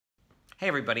Hey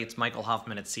everybody, it's Michael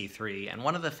Hoffman at C3, and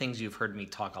one of the things you've heard me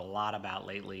talk a lot about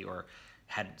lately, or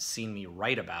had seen me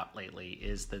write about lately,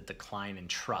 is the decline in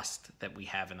trust that we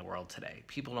have in the world today.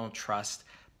 People don't trust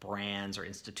brands or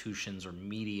institutions or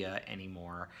media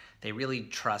anymore. They really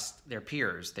trust their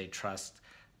peers. They trust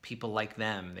people like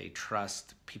them. They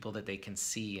trust people that they can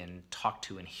see and talk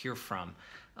to and hear from,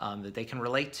 that they can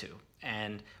relate to.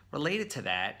 And related to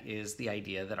that is the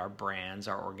idea that our brands,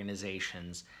 our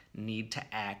organizations, need to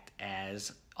act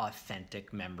as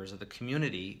authentic members of the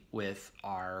community with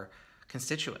our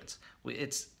constituents.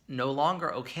 It's no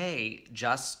longer okay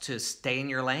just to stay in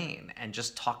your lane and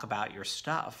just talk about your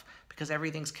stuff, because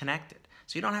everything's connected.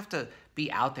 So you don't have to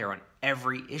be out there on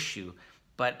every issue.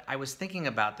 But I was thinking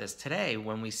about this today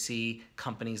when we see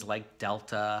companies like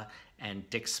Delta and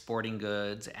Dick's Sporting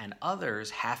Goods and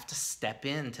others have to step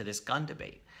into this gun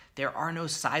debate. There are no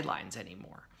sidelines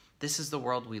anymore. This is the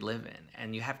world we live in,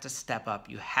 and you have to step up.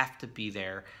 You have to be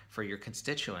there for your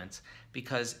constituents,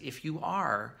 because if you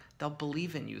are, they'll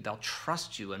believe in you, they'll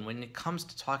trust you, and when it comes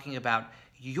to talking about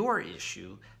your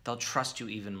issue, they'll trust you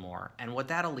even more. And what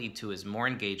that'll lead to is more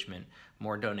engagement,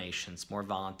 more donations, more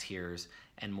volunteers,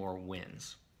 and more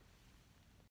wins.